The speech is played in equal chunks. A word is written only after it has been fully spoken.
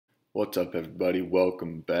What's up, everybody?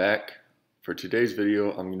 Welcome back. For today's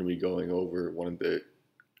video, I'm going to be going over one of the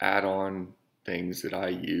add-on things that I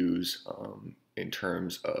use in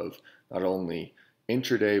terms of not only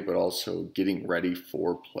intraday but also getting ready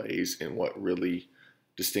for plays and what really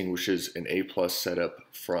distinguishes an A+ setup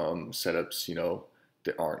from setups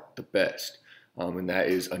that aren't the best. And that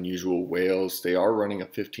is Unusual Whales. They are running a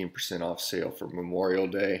 15% off sale for Memorial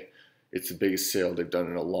Day. It's the biggest sale they've done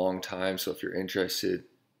in a long time, so if you're interested,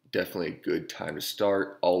 definitely a good time to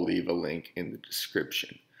start. I'll leave a link in the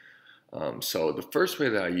description. So the first way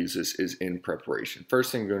that I use this is in preparation.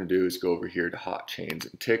 First thing I'm going to do is go over here to hot chains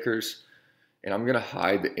and tickers, and I'm going to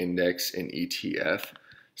hide the index in ETF.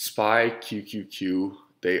 SPY, QQQ,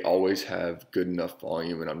 they always have good enough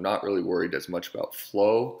volume, and I'm not really worried as much about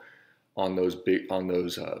flow on those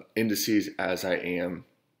indices as I am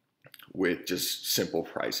with just simple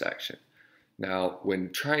price action. Now,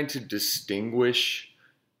 when trying to distinguish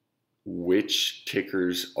which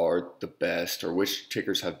tickers are the best or which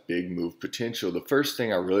tickers have big move potential, the first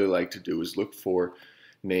thing I really like to do is look for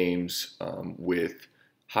names with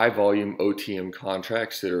high volume OTM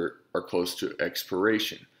contracts that are close to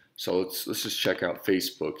expiration. So let's just check out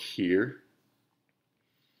Facebook here.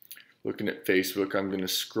 Looking at Facebook, I'm going to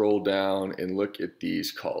scroll down and look at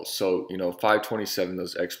these calls. So 527,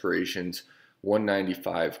 those expirations,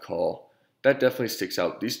 195 call, that definitely sticks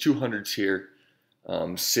out. These 200s here,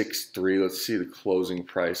 6.3. Let's see the closing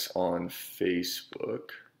price on Facebook.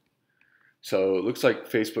 So it looks like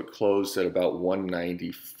Facebook closed at about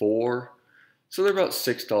 194. So they're about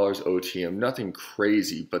 $6 OTM. Nothing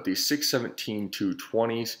crazy, but these 617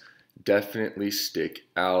 220s definitely stick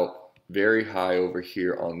out. Very high over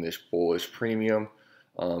here on this bullish premium.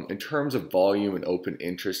 In terms of volume and open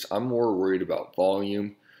interest, I'm more worried about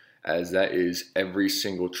volume, as that is every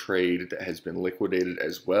single trade that has been liquidated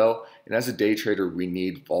as well. And as a day trader, we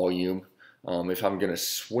need volume. If I'm going to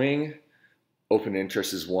swing, open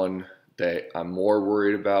interest is one that I'm more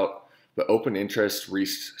worried about. But open interest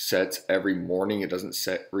resets every morning. It doesn't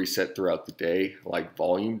reset throughout the day like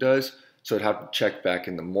volume does. So I'd have to check back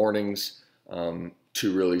in the mornings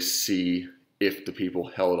to really see if the people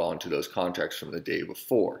held on to those contracts from the day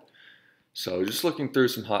before. So just looking through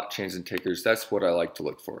some hot chains and tickers, that's what I like to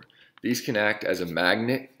look for. These can act as a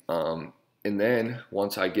magnet, and then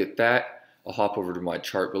once I get that, I'll hop over to my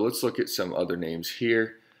chart. But let's look at some other names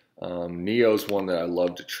here. NEO is one that I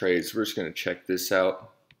love to trade, so we're just going to check this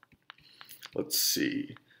out. Let's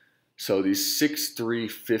see. So these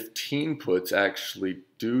 6.315 puts actually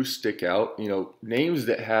do stick out. Names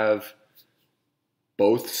that have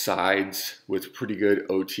both sides with pretty good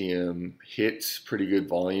OTM hits, pretty good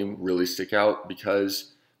volume, really stick out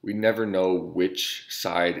because we never know which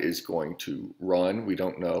side is going to run. We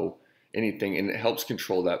don't know anything, and it helps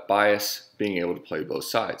control that bias, being able to play both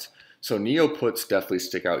sides. So NEO puts definitely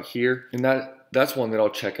stick out here, and that's one that I'll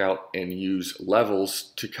check out and use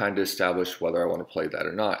levels to kind of establish whether I want to play that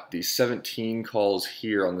or not. These 17 calls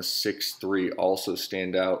here on the 6.3 also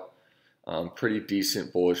stand out. Pretty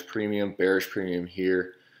decent bullish premium, bearish premium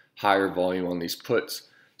here, higher volume on these puts.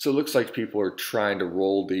 So it looks like people are trying to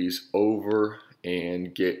roll these over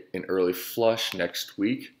and get an early flush next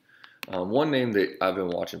week. One name that I've been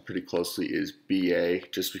watching pretty closely is BA,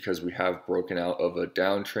 just because we have broken out of a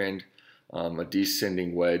downtrend, a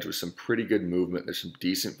descending wedge with some pretty good movement. There's some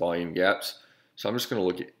decent volume gaps. So I'm just going to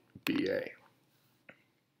look at BA.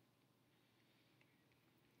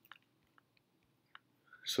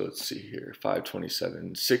 So let's see here,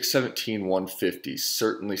 527, 617, 150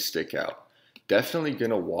 certainly stick out. Definitely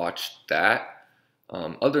going to watch that.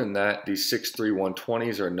 Other than that, these 6.3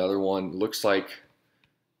 120s are another one. Looks like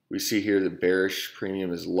we see here the bearish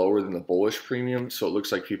premium is lower than the bullish premium, so it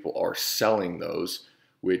looks like people are selling those,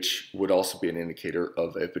 which would also be an indicator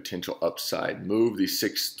of a potential upside move. These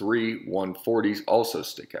 6.3 140s also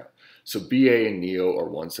stick out. So BA and NEO are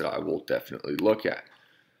ones that I will definitely look at.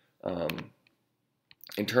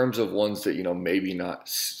 In terms of ones that maybe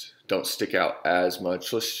don't stick out as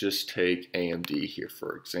much, let's just take AMD here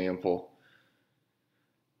for example.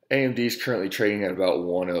 AMD is currently trading at about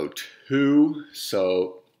 102.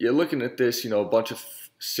 So you're looking at this, a bunch of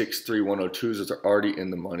 6.3 102s that are already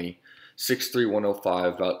in the money. 6.3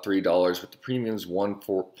 105, about $3, with the premiums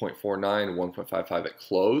 1.49 and 1.55 at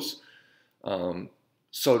close.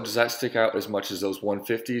 So does that stick out as much as those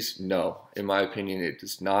 150s? No, in my opinion, it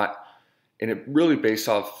does not. And it really based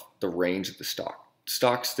off the range of the stock.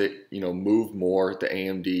 Stocks that move more, the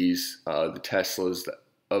AMDs, the Teslas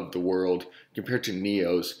of the world, compared to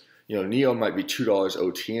NEOs. NEO might be $2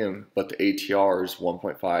 OTM, but the ATR is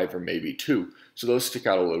 1.5 or maybe 2. So those stick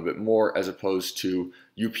out a little bit more as opposed to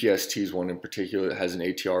UPST's one in particular that has an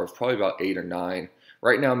ATR of probably about 8 or 9.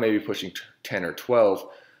 Right now, maybe pushing 10 or 12.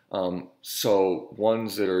 So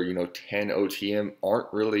ones that are, 10 OTM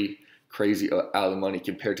aren't really crazy out of the money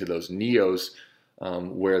compared to those NEOs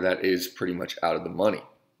where that is pretty much out of the money.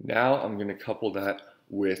 Now I'm going to couple that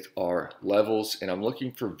with our levels, and I'm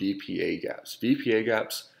looking for VPA gaps. VPA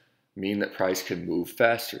gaps mean that price can move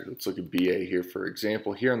faster. Let's look at BA here, for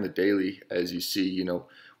example. Here on the daily, as you see,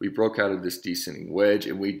 we broke out of this descending wedge,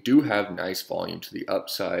 and we do have nice volume to the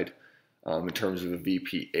upside in terms of a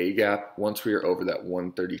VPA gap. Once we are over that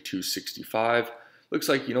 132.65, looks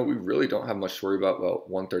like, we really don't have much to worry about. Well,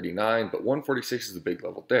 139, but 146 is the big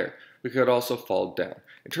level there. We could also fall down.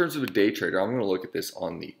 In terms of a day trader, I'm going to look at this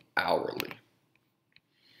on the hourly.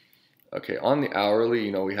 Okay, on the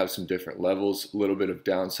hourly, we have some different levels, a little bit of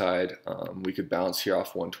downside. We could bounce here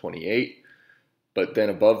off 128, but then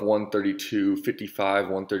above 132.55,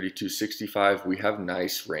 132.65, we have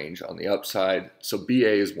nice range on the upside. So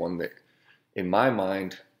BA is one that, in my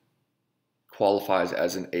mind, qualifies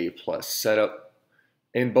as an A+ setup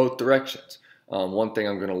in both directions. One thing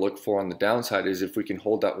I'm going to look for on the downside is if we can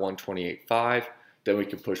hold that 128.5, then we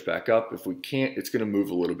can push back up. If we can't, it's going to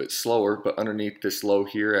move a little bit slower, but underneath this low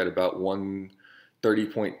here at about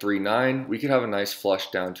 130.39, we could have a nice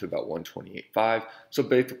flush down to about 128.5. So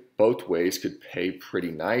both ways could pay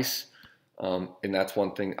pretty nice, and that's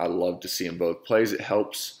one thing I love to see in both plays. It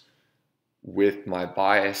helps with my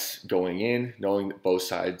bias going in, knowing that both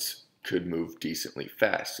sides could move decently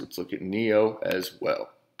fast. Let's look at NEO as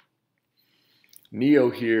well.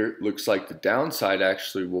 NEO here looks like the downside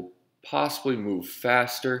actually will possibly move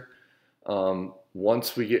faster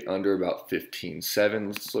once we get under about 15.7.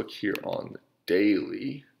 Let's look here on the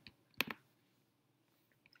daily.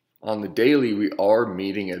 On the daily, we are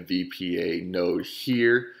meeting a VPA node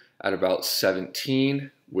here at about 17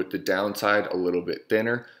 with the downside a little bit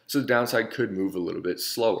thinner. So the downside could move a little bit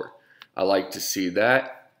slower. I like to see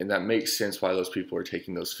that, and that makes sense why those people are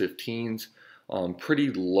taking those 15s. Pretty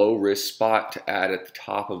low risk spot to add at the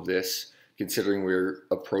top of this, considering we're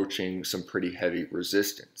approaching some pretty heavy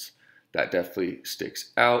resistance. That definitely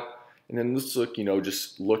sticks out. And then let's look,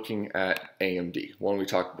 just looking at AMD, one we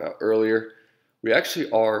talked about earlier. We actually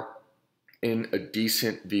are in a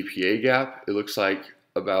decent VPA gap. It looks like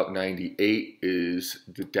about 98 is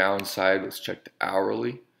the downside. Let's check the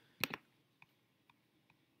hourly.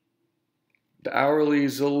 The hourly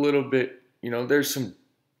is a little bit, there's some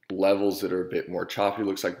levels that are a bit more choppy.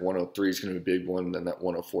 Looks like 103 is going to be a big one, then that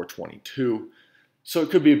 104.22. So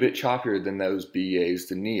it could be a bit choppier than those BAs,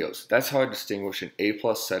 the NEOs. That's how I distinguish an A+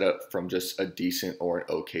 setup from just a decent or an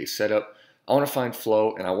okay setup. I want to find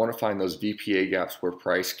flow, and I want to find those VPA gaps where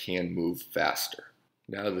price can move faster.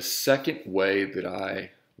 Now, the second way that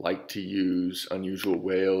I like to use unusual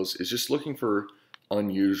whales is just looking for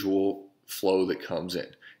unusual flow that comes in.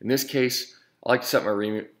 In this case, I like to set my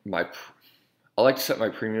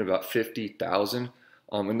premium about 50,000,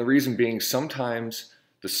 and the reason being sometimes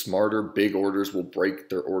the smarter big orders will break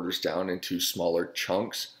their orders down into smaller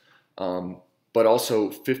chunks, but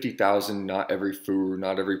also 50,000, not every furu,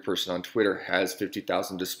 not every person on Twitter has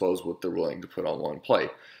 50,000 disposed what they're willing to put on one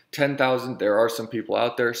play. 10,000, there are some people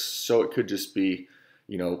out there, so it could just be,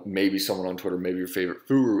 maybe someone on Twitter, maybe your favorite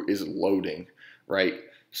furu is loading, right?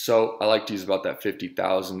 So I like to use about that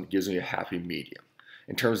 50,000, gives me a happy medium.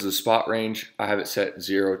 In terms of the spot range, I have it set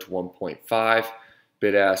 0 to 1.5.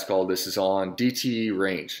 Bid ask, all this is on. DTE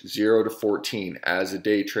range, 0 to 14. As a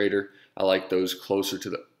day trader, I like those closer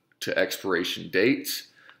to expiration dates.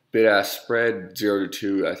 Bid ask spread, 0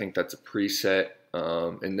 to 2. I think that's a preset.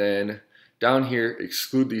 And then down here,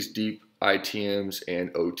 exclude these deep ITMs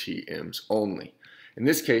and OTMs only. In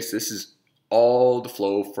this case, this is all the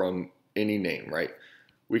flow from any name, right?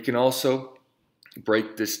 We can also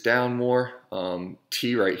break this down more.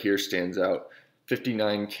 T right here stands out,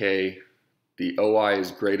 59K. The OI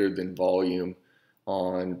is greater than volume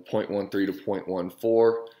on 0.13 to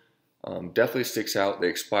 0.14. Definitely sticks out. They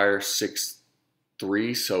expire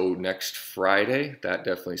 6/3, so next Friday. That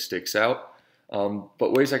definitely sticks out.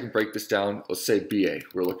 But ways I can break this down, let's say BA.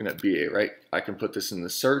 We're looking at BA, right? I can put this in the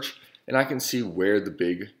search, and I can see where the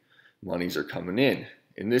big monies are coming in.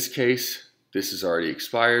 In this case, this is already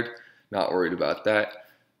expired. Not worried about that.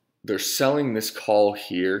 They're selling this call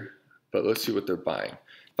here, but let's see what they're buying.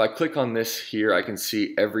 If I click on this here, I can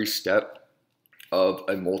see every step of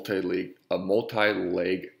a multi-leg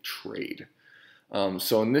trade.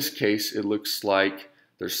 So in this case, it looks like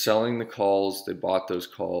they're selling the calls. They bought those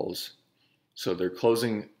calls. So they're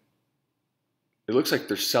closing it looks like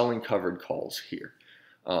they're selling covered calls here.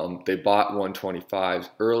 They bought 125s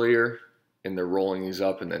earlier, and they're rolling these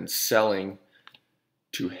up and then selling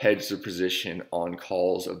to hedge their position on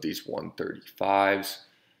calls of these 135s.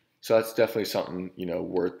 So that's definitely something,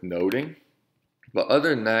 worth noting. But other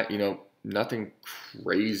than that, nothing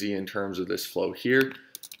crazy in terms of this flow here.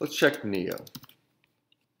 Let's check NEO.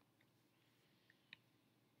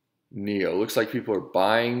 NEO, looks like people are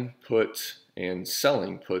buying puts and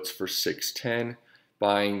selling puts for 610,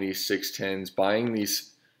 buying these 610s, buying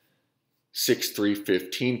these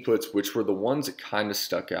 6-3-15 puts, which were the ones that kind of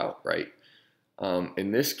stuck out, right?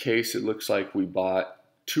 In this case, it looks like we bought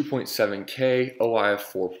 2.7K, OI of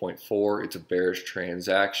 4.4. It's a bearish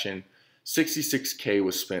transaction. 66K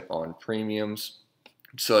was spent on premiums,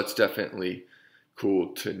 so it's definitely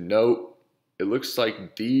cool to note. It looks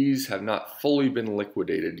like these have not fully been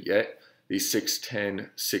liquidated yet, these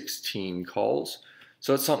 6-10-16 calls.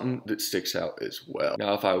 So it's something that sticks out as well.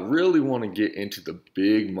 Now, if I really want to get into the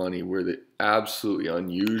big money where the absolutely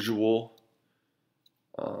unusual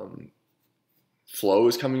flow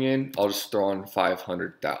is coming in, I'll just throw on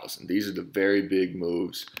 500,000. These are the very big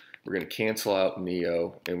moves. We're going to cancel out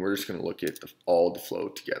NEO, and we're just going to look at all the flow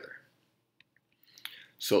together.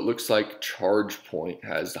 So it looks like ChargePoint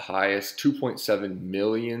has the highest, 2.7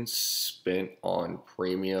 million spent on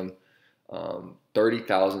premium,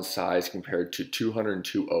 30,000 size compared to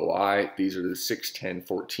 202 OI. These are the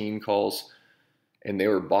 6-10-14 calls, and they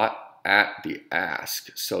were bought at the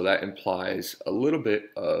ask. So that implies a little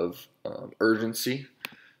bit of urgency.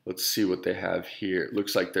 Let's see what they have here. It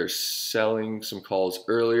looks like they're selling some calls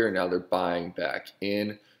earlier. Now they're buying back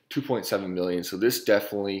in 2.7 million. So this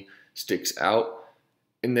definitely sticks out.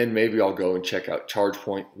 And then maybe I'll go and check out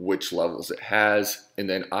ChargePoint, which levels it has, and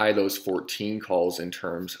then eye those 14 calls in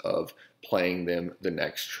terms of playing them the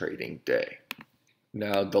next trading day.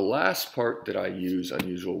 Now, the last part that I use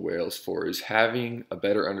unusual whales for is having a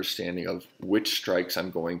better understanding of which strikes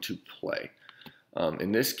I'm going to play.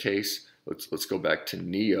 In this case, let's go back to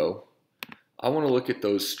NEO. I want to look at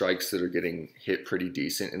those strikes that are getting hit pretty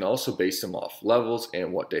decent and also base them off levels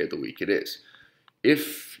and what day of the week it is.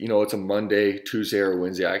 If, it's a Monday, Tuesday, or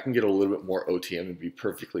Wednesday, I can get a little bit more OTM and be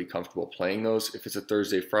perfectly comfortable playing those. If it's a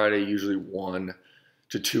Thursday, Friday, usually 1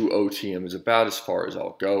 to 2 OTM is about as far as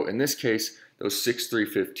I'll go. In this case, those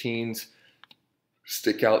 6-3-15s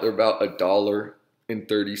stick out. They're about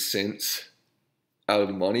 $1.30 out of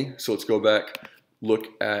the money. So let's go back, look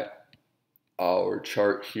at our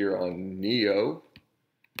chart here on NEO.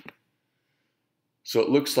 So it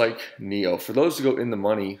looks like NEO, for those to go in the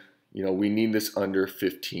money, we need this under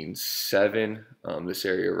 15.7, this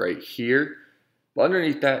area right here. But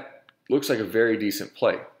underneath that, looks like a very decent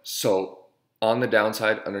play. So on the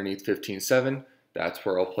downside, underneath 15.7, that's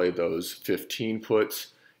where I'll play those 15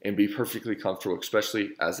 puts and be perfectly comfortable,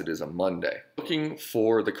 especially as it is a Monday. Looking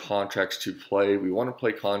for the contracts to play, we want to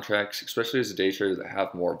play contracts, especially as a day trader, that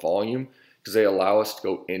have more volume, because they allow us to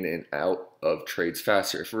go in and out of trades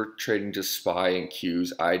faster. If we're trading just SPY and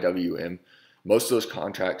Qs, IWM, most of those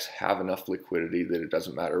contracts have enough liquidity that it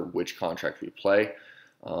doesn't matter which contract we play,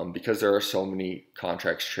 because there are so many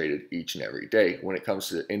contracts traded each and every day. When it comes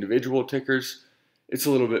to individual tickers, it's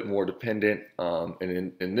a little bit more dependent.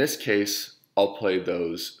 And in this case, I'll play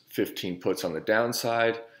those 15 puts on the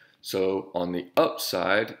downside. So on the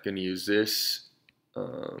upside, going to use this.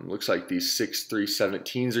 Looks like these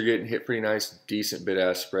 6-3-17s are getting hit pretty nice, decent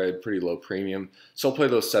bid-ask spread, pretty low premium. So I'll play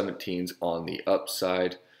those 17s on the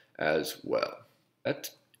upside as well.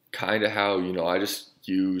 That's kind of how, I just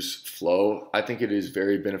use flow. I think it is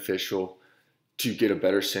very beneficial to get a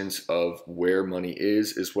better sense of where money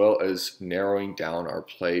is, as well as narrowing down our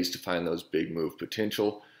plays to find those big move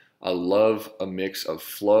potential. I love a mix of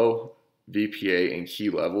flow, VPA, and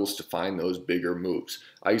key levels to find those bigger moves.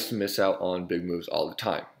 I used to miss out on big moves all the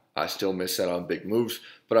time. I still miss out on big moves,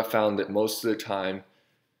 but I found that most of the time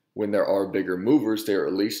when there are bigger movers, they're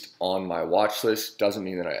at least on my watch list. Doesn't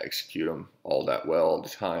mean that I execute them all that well all the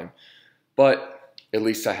time, but at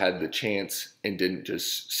least I had the chance and didn't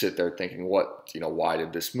just sit there thinking, why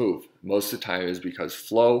did this move? Most of the time is because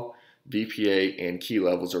flow, VPA, and key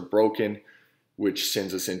levels are broken, which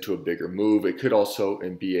sends us into a bigger move. It could also,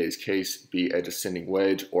 in BA's case, be a descending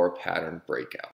wedge or a pattern breakout.